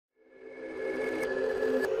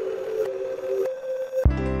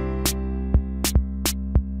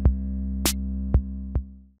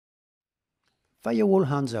Firewall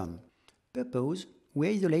hands-on. Purpose: we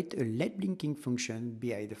isolate a LED blinking function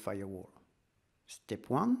behind the firewall. Step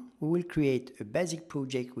 1. We will create a basic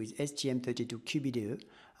project with STM32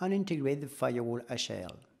 and integrate the firewall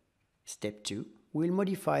HL. Step 2. We will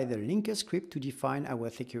modify the linker script to define our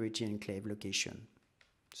security enclave location.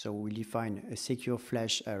 So we will define a secure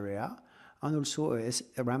flash area and also a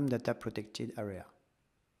RAM data protected area.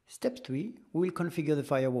 Step 3, we will configure the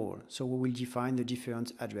firewall. So we will define the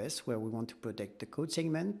different address where we want to protect the code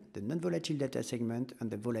segment, the non-volatile data segment,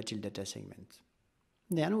 and the volatile data segment.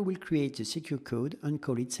 Then we will create a secure code and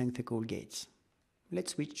call it synthetical gates.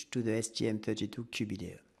 Let's switch to the STM32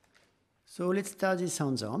 QBDR. So let's start this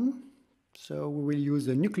hands-on. So we will use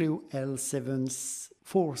the Nucleo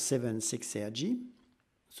L476RG.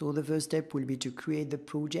 So the first step will be to create the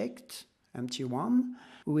project, empty one.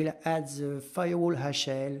 We will add the firewall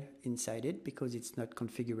HL inside it because it's not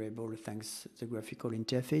configurable thanks to the graphical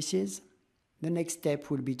interfaces. The next step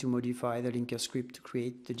will be to modify the linker script to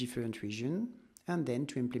create the different region and then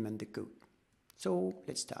to implement the code. So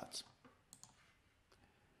let's start.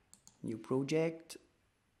 New project.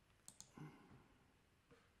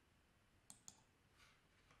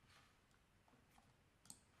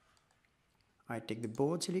 I take the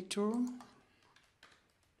board selector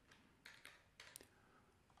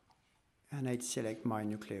and I select my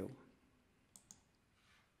Nucleo.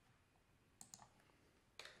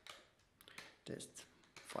 Test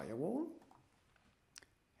firewall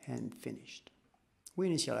and finished. We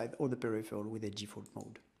initialize all the peripheral with a default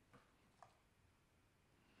mode.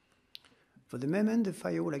 For the moment, the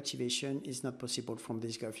firewall activation is not possible from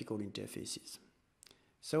these graphical interfaces.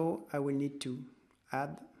 So I will need to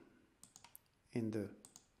add in the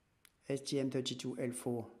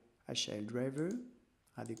STM32L4 HL driver.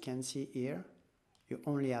 As you can see here, you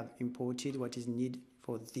only have imported what is needed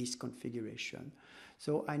for this configuration.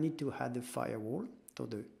 So I need to add the firewall to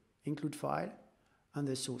the include file and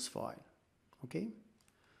the source file. Okay?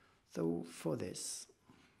 So for this,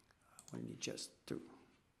 I will need just to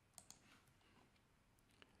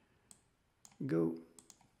go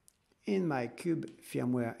in my cube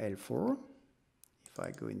firmware L4. If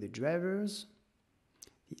I go in the drivers,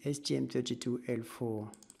 the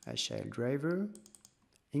STM32L4 HL driver,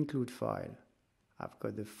 include file. I've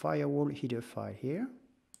got the firewall header file here.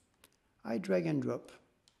 I drag and drop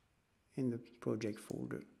in the project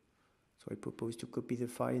folder. So I propose to copy the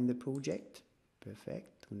file in the project.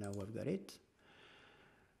 Perfect. So now I've got it.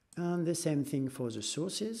 And the same thing for the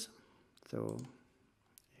sources. So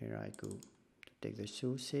here I go to take the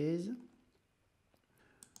sources.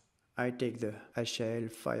 I take the HL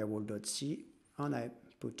firewall.c and I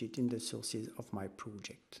put it in the sources of my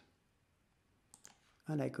project.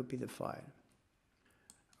 And I copy the file.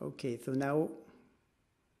 Okay, so now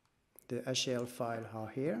the HL file are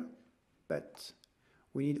here, but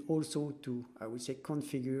we need also to, I would say,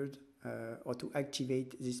 configure or to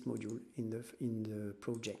activate this module in the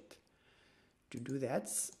project. To do that,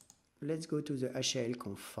 let's go to the HL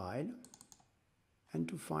conf file, and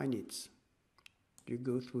to find it, you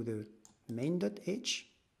go through the main.h,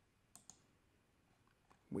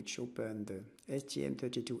 which open the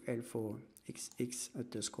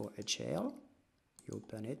STM32L4XX_HL. You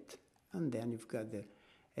open it, and then you've got the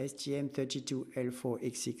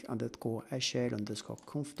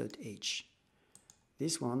STM32L4XX_HL_conf.h.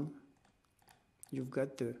 This one, you've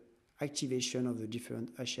got the activation of the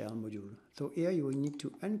different HL module. So here you will need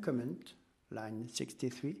to uncomment line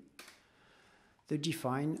 63 the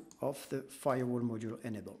define of the firewall module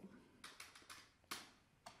enable.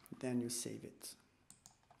 Then you save it.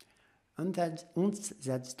 And once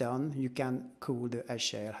that's done, you can call the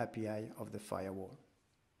HL API of the firewall.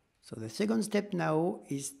 So the second step now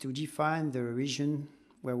is to define the region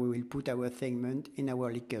where we will put our segment in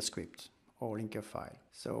our linker script or linker file.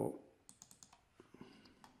 So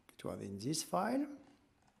it was in this file.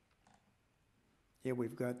 Here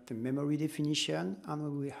we've got the memory definition,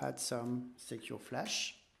 and we had some secure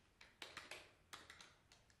flash.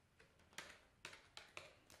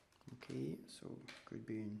 Okay, so could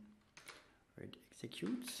be in ready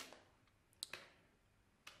execute.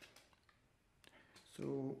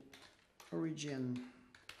 So origin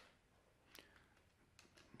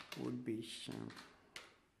would be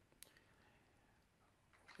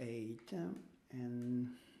 8 and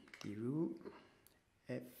 0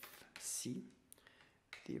 FC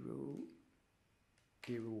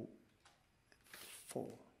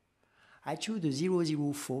 004. I choose the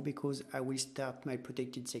 004 because I will start my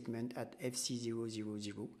protected segment at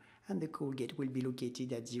FC000 and the call gate will be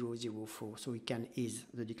located at 004, so we can ease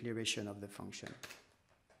the declaration of the function.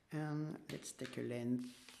 And let's take a length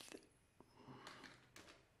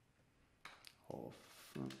of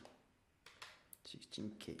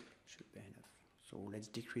 16K should be enough. So let's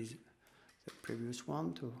decrease the previous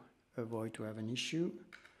one to avoid to have an issue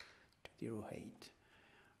to 0.8.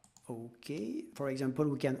 Okay, for example,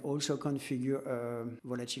 we can also configure a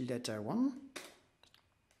volatile data one.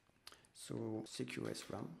 So secure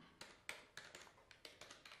SRAM.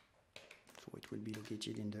 So it will be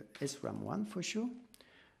located in the SRAM one for sure.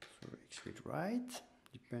 So execute right.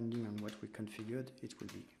 Depending on what we configured, it will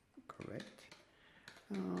be correct.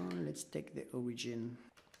 Let's take the origin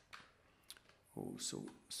also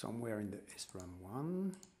somewhere in the SRAM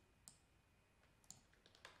one.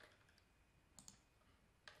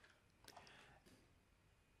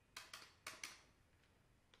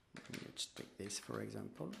 Let's take this, for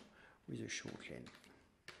example, with a short length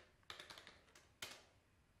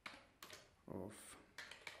of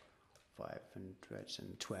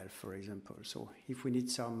 512, for example. So if we need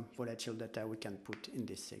some volatile data, we can put in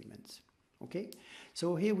this segment. Okay,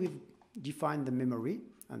 so here we've defined the memory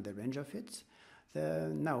and the range of it.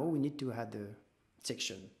 Now we need to add a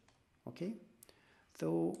section. Okay,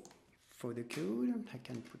 so for the code, I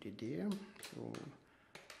can put it there. So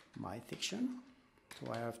my section.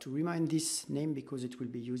 So I have to remind this name because it will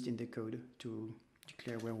be used in the code to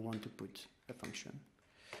declare where we want to put a function.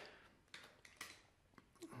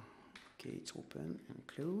 Okay, it's open and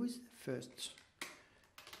close. First,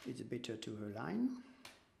 it's better to align.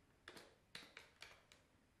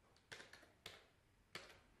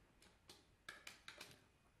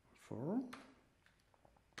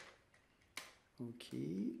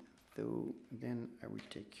 Okay, so then I will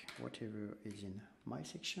take whatever is in my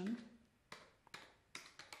section.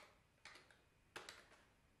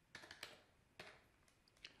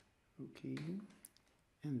 Okay,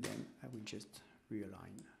 and then I will just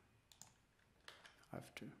realign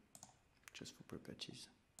after, just for properties.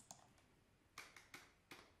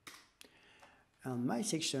 And my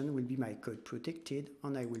section will be my code protected,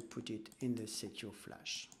 and I will put it in the secure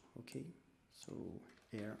flash. Okay, so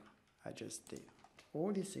here I just say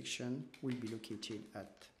all this section will be located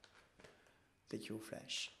at secure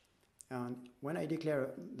flash. And when I declare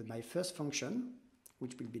my first function,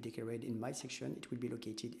 which will be declared in my section, it will be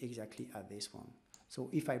located exactly at this one. So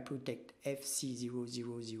if I protect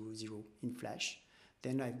FC0000 in flash,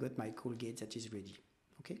 then I've got my call gate that is ready.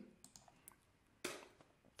 Okay.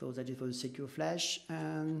 So that is for the secure flash,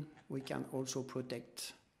 and we can also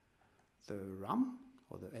protect the RAM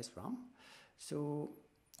or the SRAM. So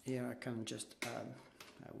here I can just add,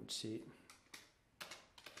 I would say,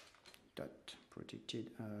 dot protected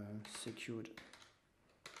secured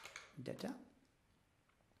data.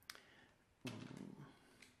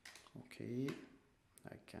 Okay,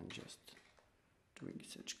 I can just doing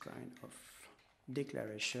such kind of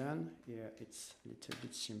declaration. Here it's a little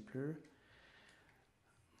bit simpler.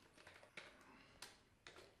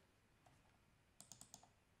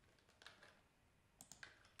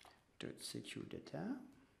 Dot secure data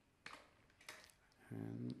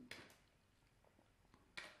and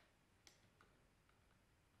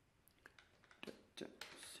dot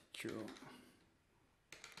secure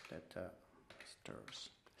data stores.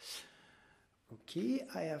 Okay,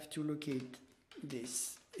 I have to locate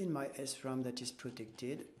this in my SRAM that is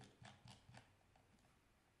protected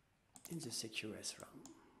in the secure SRAM.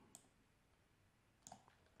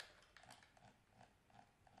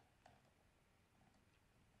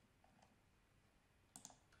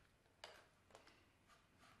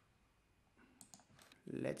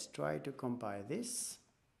 Let's try to compile this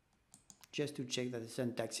just to check that the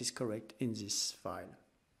syntax is correct in this file.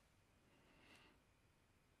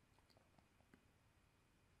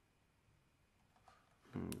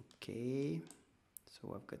 Okay,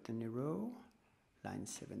 so I've got an error, line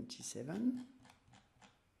 77.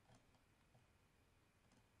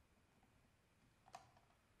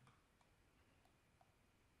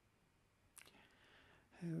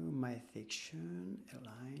 Oh, my section,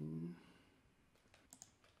 align.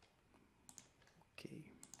 Okay.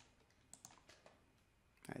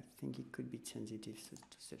 I think it could be sensitive to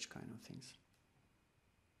such kind of things.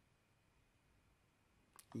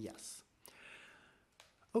 Yes.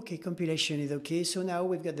 Okay, compilation is okay. So now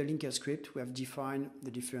we've got the linker script. We have defined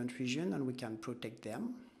the different regions and we can protect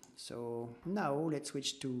them. So now let's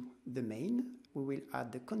switch to the main. We will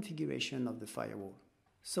add the configuration of the firewall.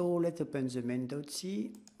 So let's open the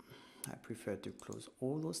main.c. I prefer to close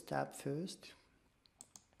all those tabs first.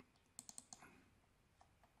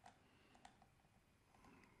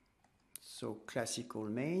 So classical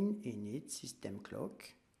main, init, system clock,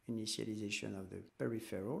 initialization of the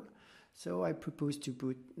peripheral. So I propose to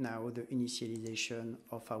put now the initialization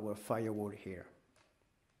of our firewall here.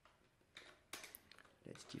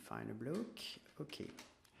 let's define a block. Okay.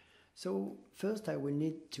 So first I will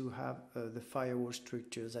need to have the firewall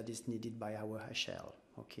structure that is needed by our shell.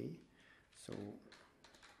 Okay. So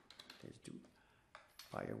let's do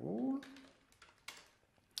firewall.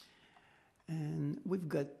 And we've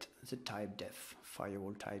got the type def,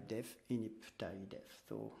 firewall type def, init type def.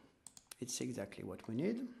 So it's exactly what we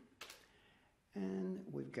need. And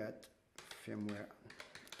we've got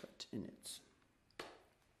firmware.init.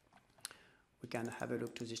 We can have a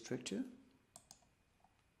look to the structure.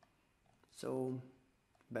 So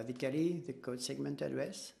basically the code segment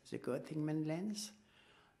address, the code segment length,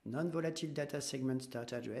 non-volatile data segment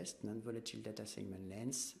start address, non-volatile data segment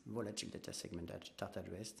length, volatile data segment start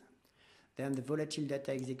address. Then the volatile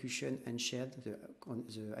data execution and shared the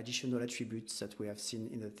additional attributes that we have seen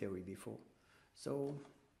in the theory before. So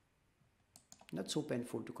not so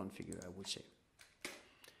painful to configure, I would say.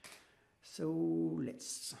 So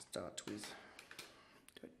let's start with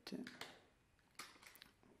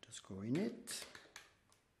underscore init.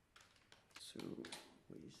 So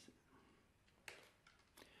with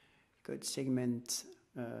code segment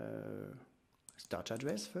start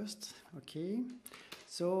address first. Okay.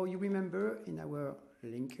 So you remember in our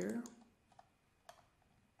linker,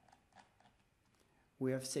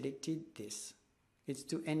 we have selected this. It's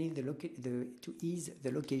to ease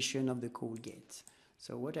the location of the call gate.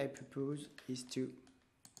 So what I propose is to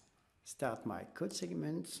start my code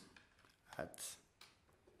segment at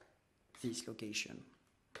this location.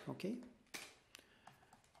 Okay.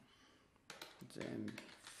 Then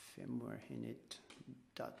firmware init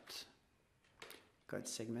dot code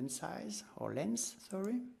segment size or length,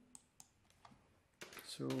 sorry.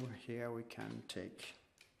 So here we can take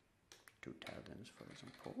 2000 for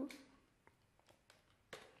example.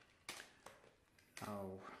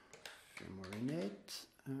 Now firmware init.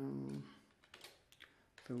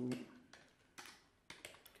 So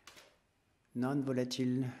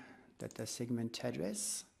non-volatile data segment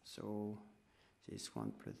address. So this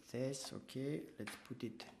one plus this. Okay, let's put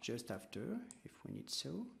it just after if we need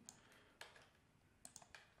so.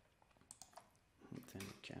 Then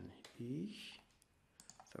we can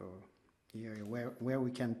so here where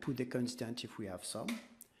we can put the constant if we have some.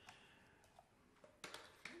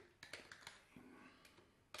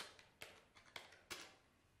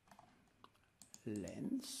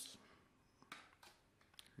 Length,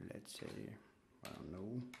 let's say, I don't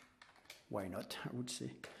know, why not, I would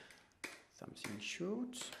say something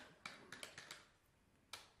short.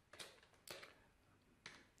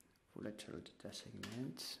 Volatile data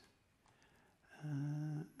segment.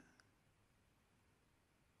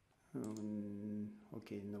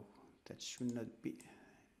 Okay, no, that should not be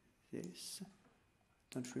this.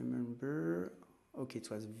 Don't remember. Okay, it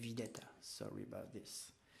was vdata. Sorry about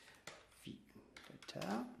this.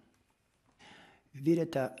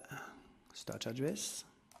 Vdata start address.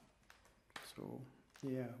 So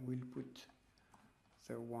here we'll put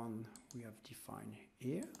the one we have defined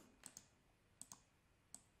here.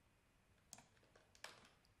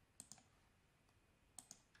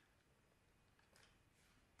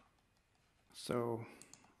 So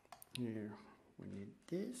here we need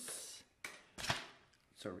this.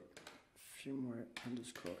 Sorry, firmware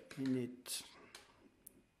underscore init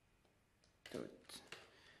dot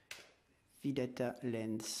vdata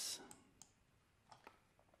length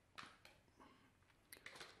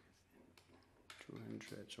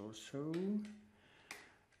 200 also.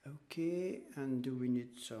 Okay, and do we need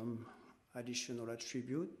some additional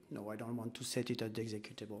attribute? No, I don't want to set it as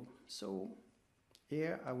executable. So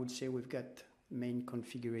here I would say we've got main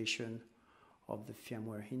configuration of the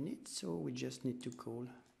firmware init, so we just need to call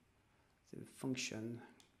the function,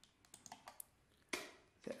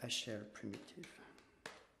 the shell primitive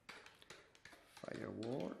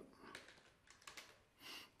firewall.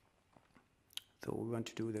 So we want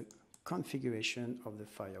to do the configuration of the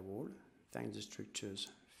firewall. Thanks the structures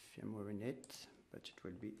firmware init, but it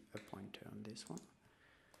will be a pointer on this one.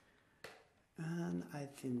 And I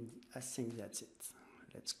think that's it.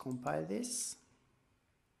 Let's compile this.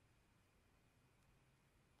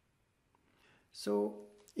 So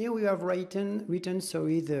here we have written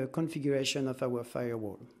the configuration of our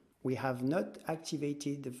firewall. We have not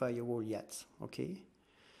activated the firewall yet, okay?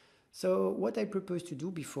 So what I propose to do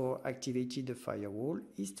before activating the firewall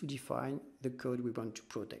is to define the code we want to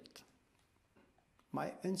protect.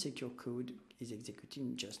 My unsecure code is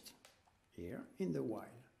executing just here in the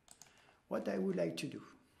while. What I would like to do,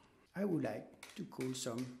 I would like to call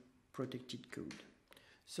some protected code.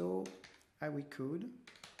 So I will code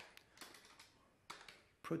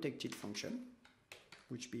protected function,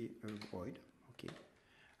 which be a void, okay,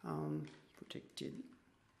 protected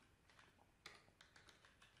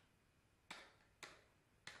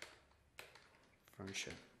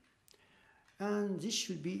function. And this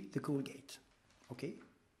should be the call gate. Okay,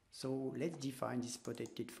 so let's define this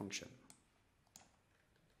protected function.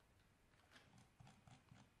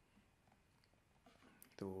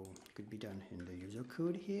 So it could be done in the user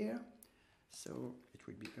code here. So it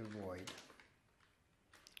will be a void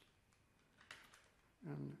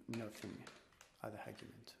and nothing other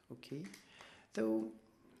argument. Okay, so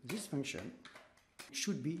this function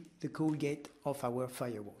should be the call gate of our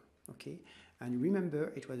firewall. Okay, and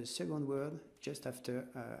remember it was a second word just after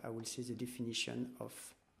I will say the definition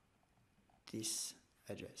of this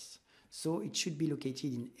address. So it should be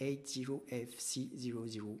located in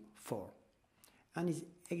 80FC004 and is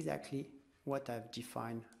exactly what I've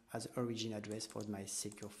defined as origin address for my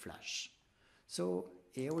secure flash. So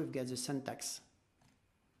here we've got the syntax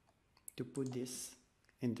to put this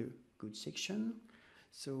in the good section.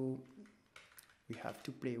 So we have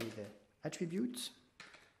to play with the attributes.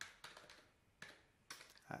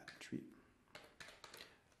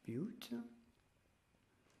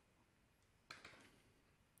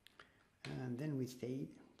 And then we say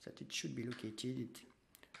that it should be located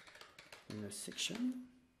in a section.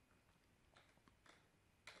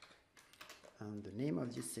 And the name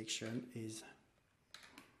of this section is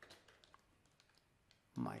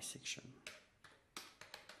my section.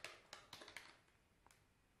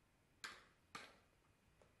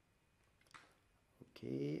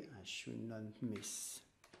 Okay, I should not miss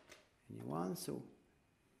anyone, so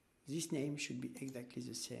this name should be exactly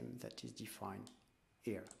the same that is defined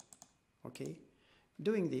here. Okay,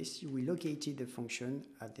 doing this, you will locate the function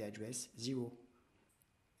at the address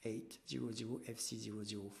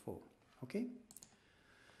 0800FC004. Okay,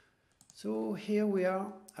 so here we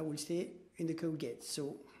are, I will say, in the code gate.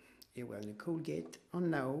 So here we are in the code gate,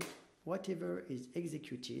 and now whatever is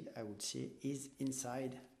executed, I would say, is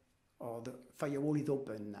inside, or the firewall is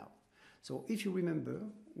open now. So if you remember,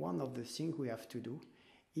 one of the things we have to do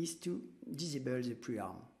is to disable the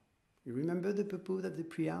prearm. You remember the purpose of the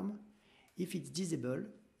prearm? If it's disabled,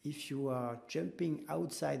 if you are jumping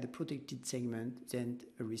outside the protected segment, then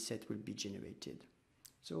a reset will be generated.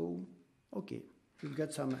 So, okay, we've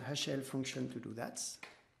got some HL function to do that.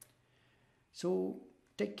 So,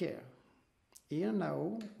 take care. Here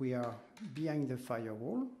now, we are behind the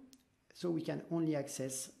firewall, so we can only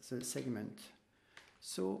access the segment.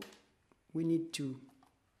 So, we need to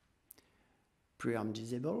prearm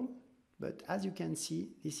disable, but as you can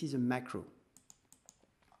see, this is a macro.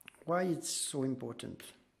 Why it's so important?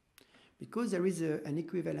 Because there is an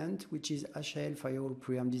equivalent which is HL firewall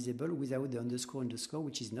prearm disable without the underscore,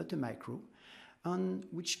 which is not a macro, and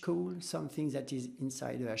which calls something that is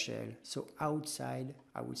inside the HL, so outside,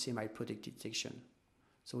 I would say, my protected section.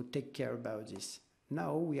 So take care about this.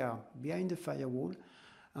 Now we are behind the firewall,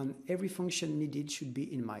 and every function needed should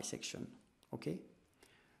be in my section. Okay?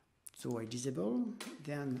 So I disable,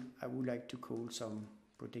 then I would like to call some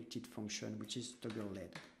protected function, which is toggle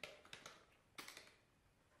LED.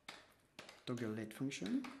 Toggle LED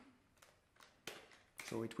function.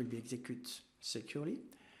 So it will be executed securely.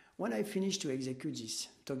 When I finish to execute this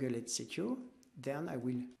toggle LED secure, then I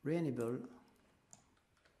will re-enable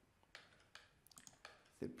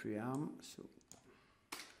the prearm, so,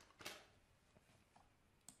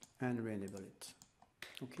 and re-enable it.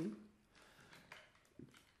 Okay.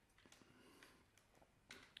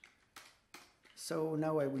 So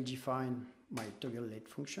now I will define my toggle LED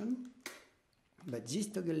function, but this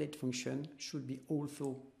toggle LED function should be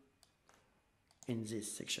also in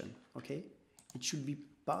this section, okay? It should be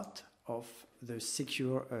part of the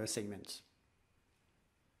secure segment.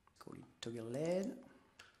 Call it toggle LED.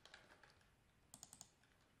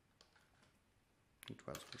 It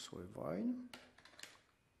was also a void.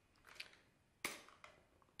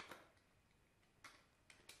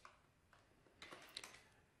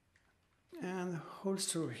 And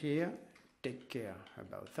also here, take care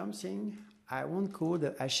about something. I won't call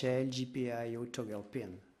the HL GPIO toggle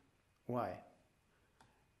pin. Why?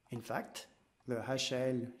 In fact, the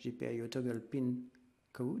HL GPIO toggle pin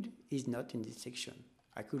code is not in this section.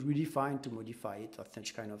 I could redefine to modify it or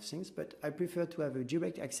such kind of things, but I prefer to have a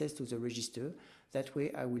direct access to the register. That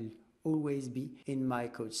way I will always be in my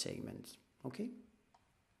code segment. Okay?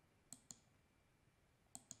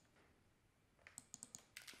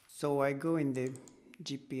 So I go in the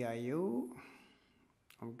GPIO,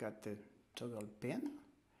 I've got the toggle pin.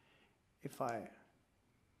 If I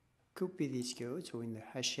copy this code, so in the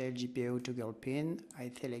HL GPIO toggle pin,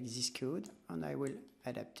 I select this code and I will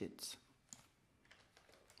adapt it.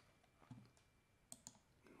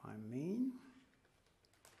 My main.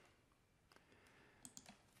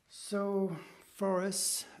 So for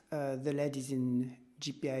us, the LED is in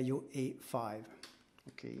GPIO A5.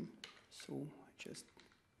 Okay, so just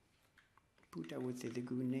put, I would say, the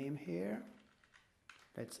good name here.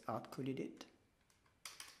 Let's hard-code it.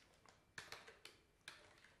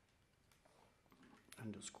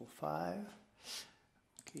 _5.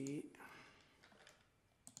 Okay.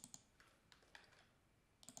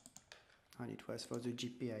 And it was for the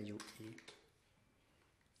GPIO A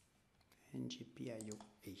and GPIO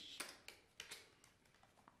A.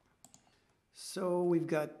 So we've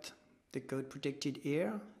got the code protected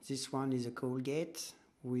here. This one is a call gate.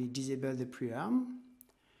 We disable the prearm.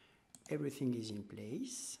 Everything is in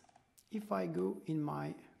place. If I go in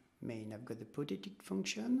my main, I've got the protected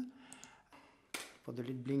function. For the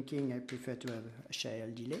LED blinking, I prefer to have a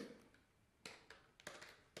child delay.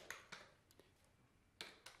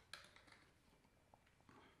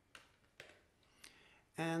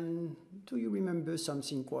 And do you remember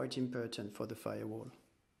something quite important for the firewall?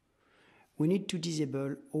 We need to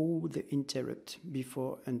disable all the interrupts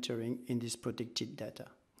before entering in this protected data,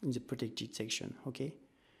 in the protected section, okay?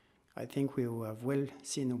 I think we have well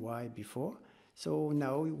seen why before. So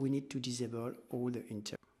now we need to disable all the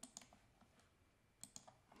interrupts.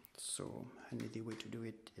 So another way to do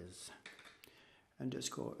it is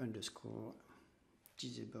 __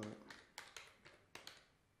 disable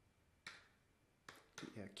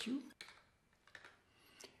PRQ,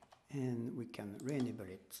 and we can re-enable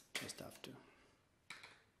it just after.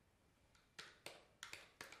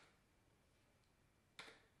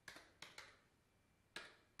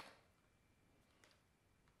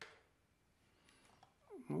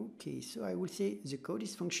 Okay, so I would say the code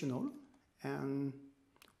is functional and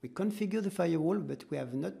we configure the firewall, but we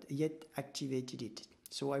have not yet activated it.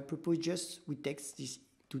 So I propose just we text this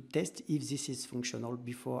to test if this is functional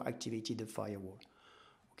before activating the firewall.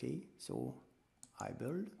 Okay, so I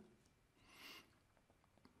build.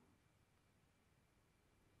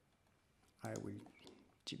 I will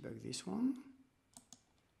debug this one.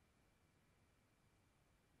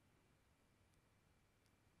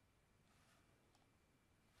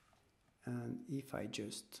 And if I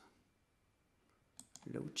just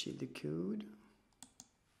load the code,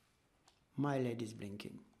 my LED is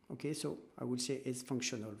blinking. Okay, so I would say it's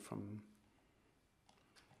functional from.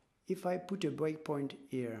 If I put a breakpoint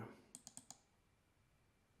here,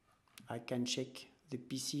 I can check the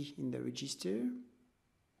PC in the register.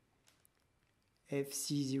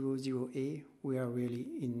 FC00A, we are really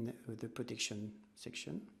in the protection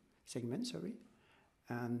segment, sorry.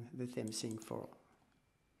 And the same thing for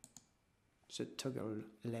the toggle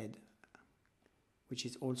LED, which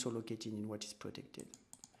is also located in what is protected.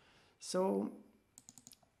 So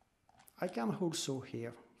I can also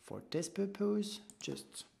here, for test purpose,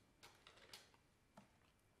 just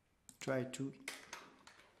try to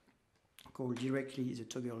call directly the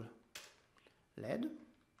toggle LED.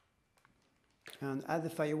 And as the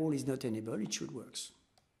firewall is not enabled, it should work.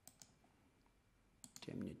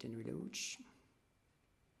 Terminate and reload.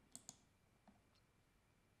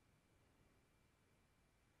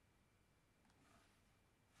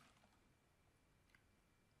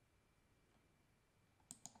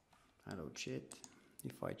 I load it.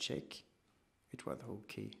 If I check, it was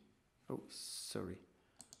okay. Oh, sorry.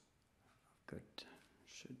 I've got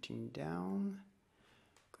shutting down.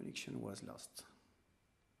 Connection was lost.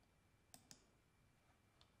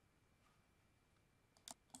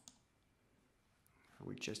 I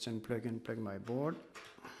will just unplug and plug my board.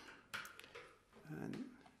 And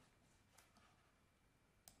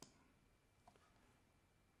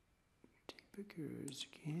debuggers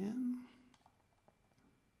again.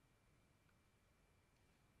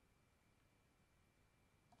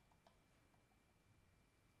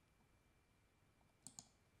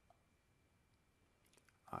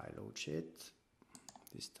 I load it.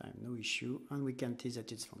 This time no issue, and we can test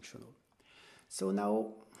that it's functional. So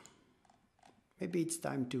now maybe it's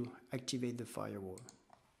time to activate the firewall.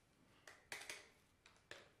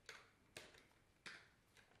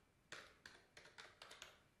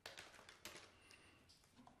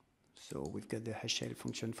 So we've got the shell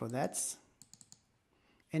function for that.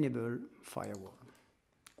 Enable firewall.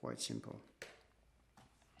 Quite simple.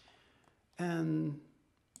 And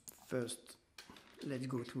first, let's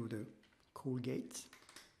go through the call gate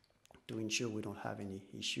to ensure we don't have any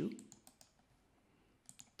issue.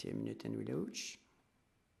 Terminate and reload.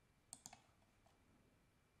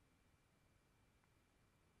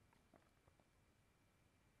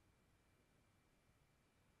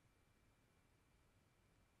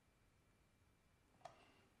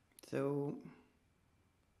 So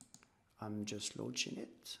I'm just launching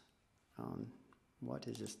it. And what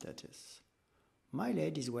is the status? My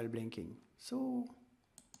LED is well blinking, so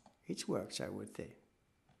it works, I would say.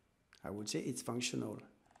 I would say it's functional.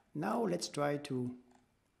 Now let's try to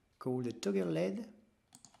call the toggle LED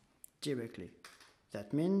directly.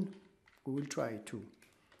 That means we will try to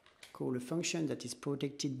call a function that is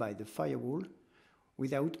protected by the firewall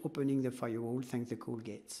without opening the firewall thanks to the call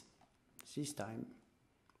gates. This time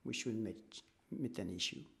we shouldn't meet an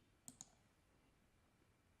issue.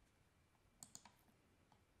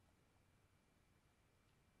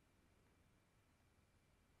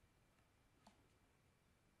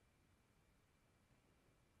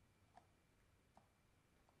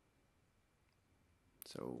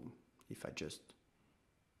 So if I just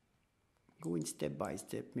go in step by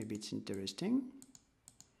step, maybe it's interesting.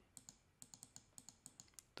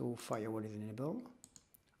 So firewall is enabled.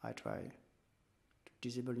 I try to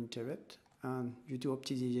disable interrupt, and due to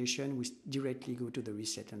optimization, we directly go to the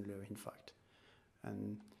reset handler, in fact.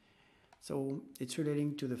 And so it's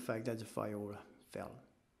relating to the fact that the firewall fell.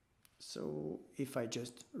 So if I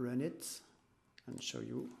just run it and show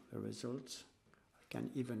you the results, I can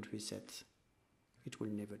even reset. It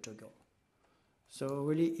will never toggle. So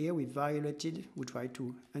really here we violated, we try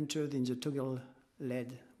to enter in the toggle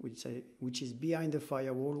LED, which is behind the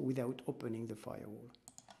firewall without opening the firewall.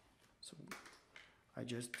 So I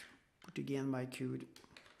just put again my code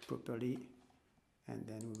properly, and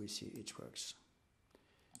then we will see it works.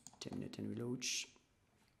 Terminate and reload.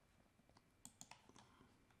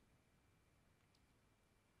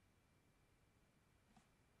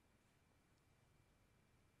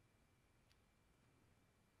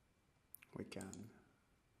 We can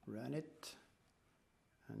run it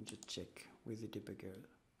and just check with the debugger,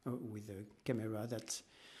 with the camera, that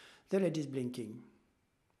the LED is blinking.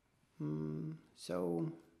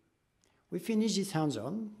 So we finish this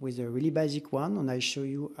hands-on with a really basic one, and I show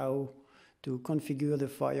you how to configure the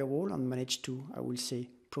firewall and manage to, I will say,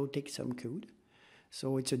 protect some code.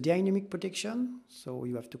 So it's a dynamic protection, so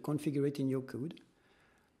you have to configure it in your code.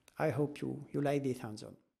 I hope you like this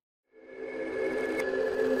hands-on.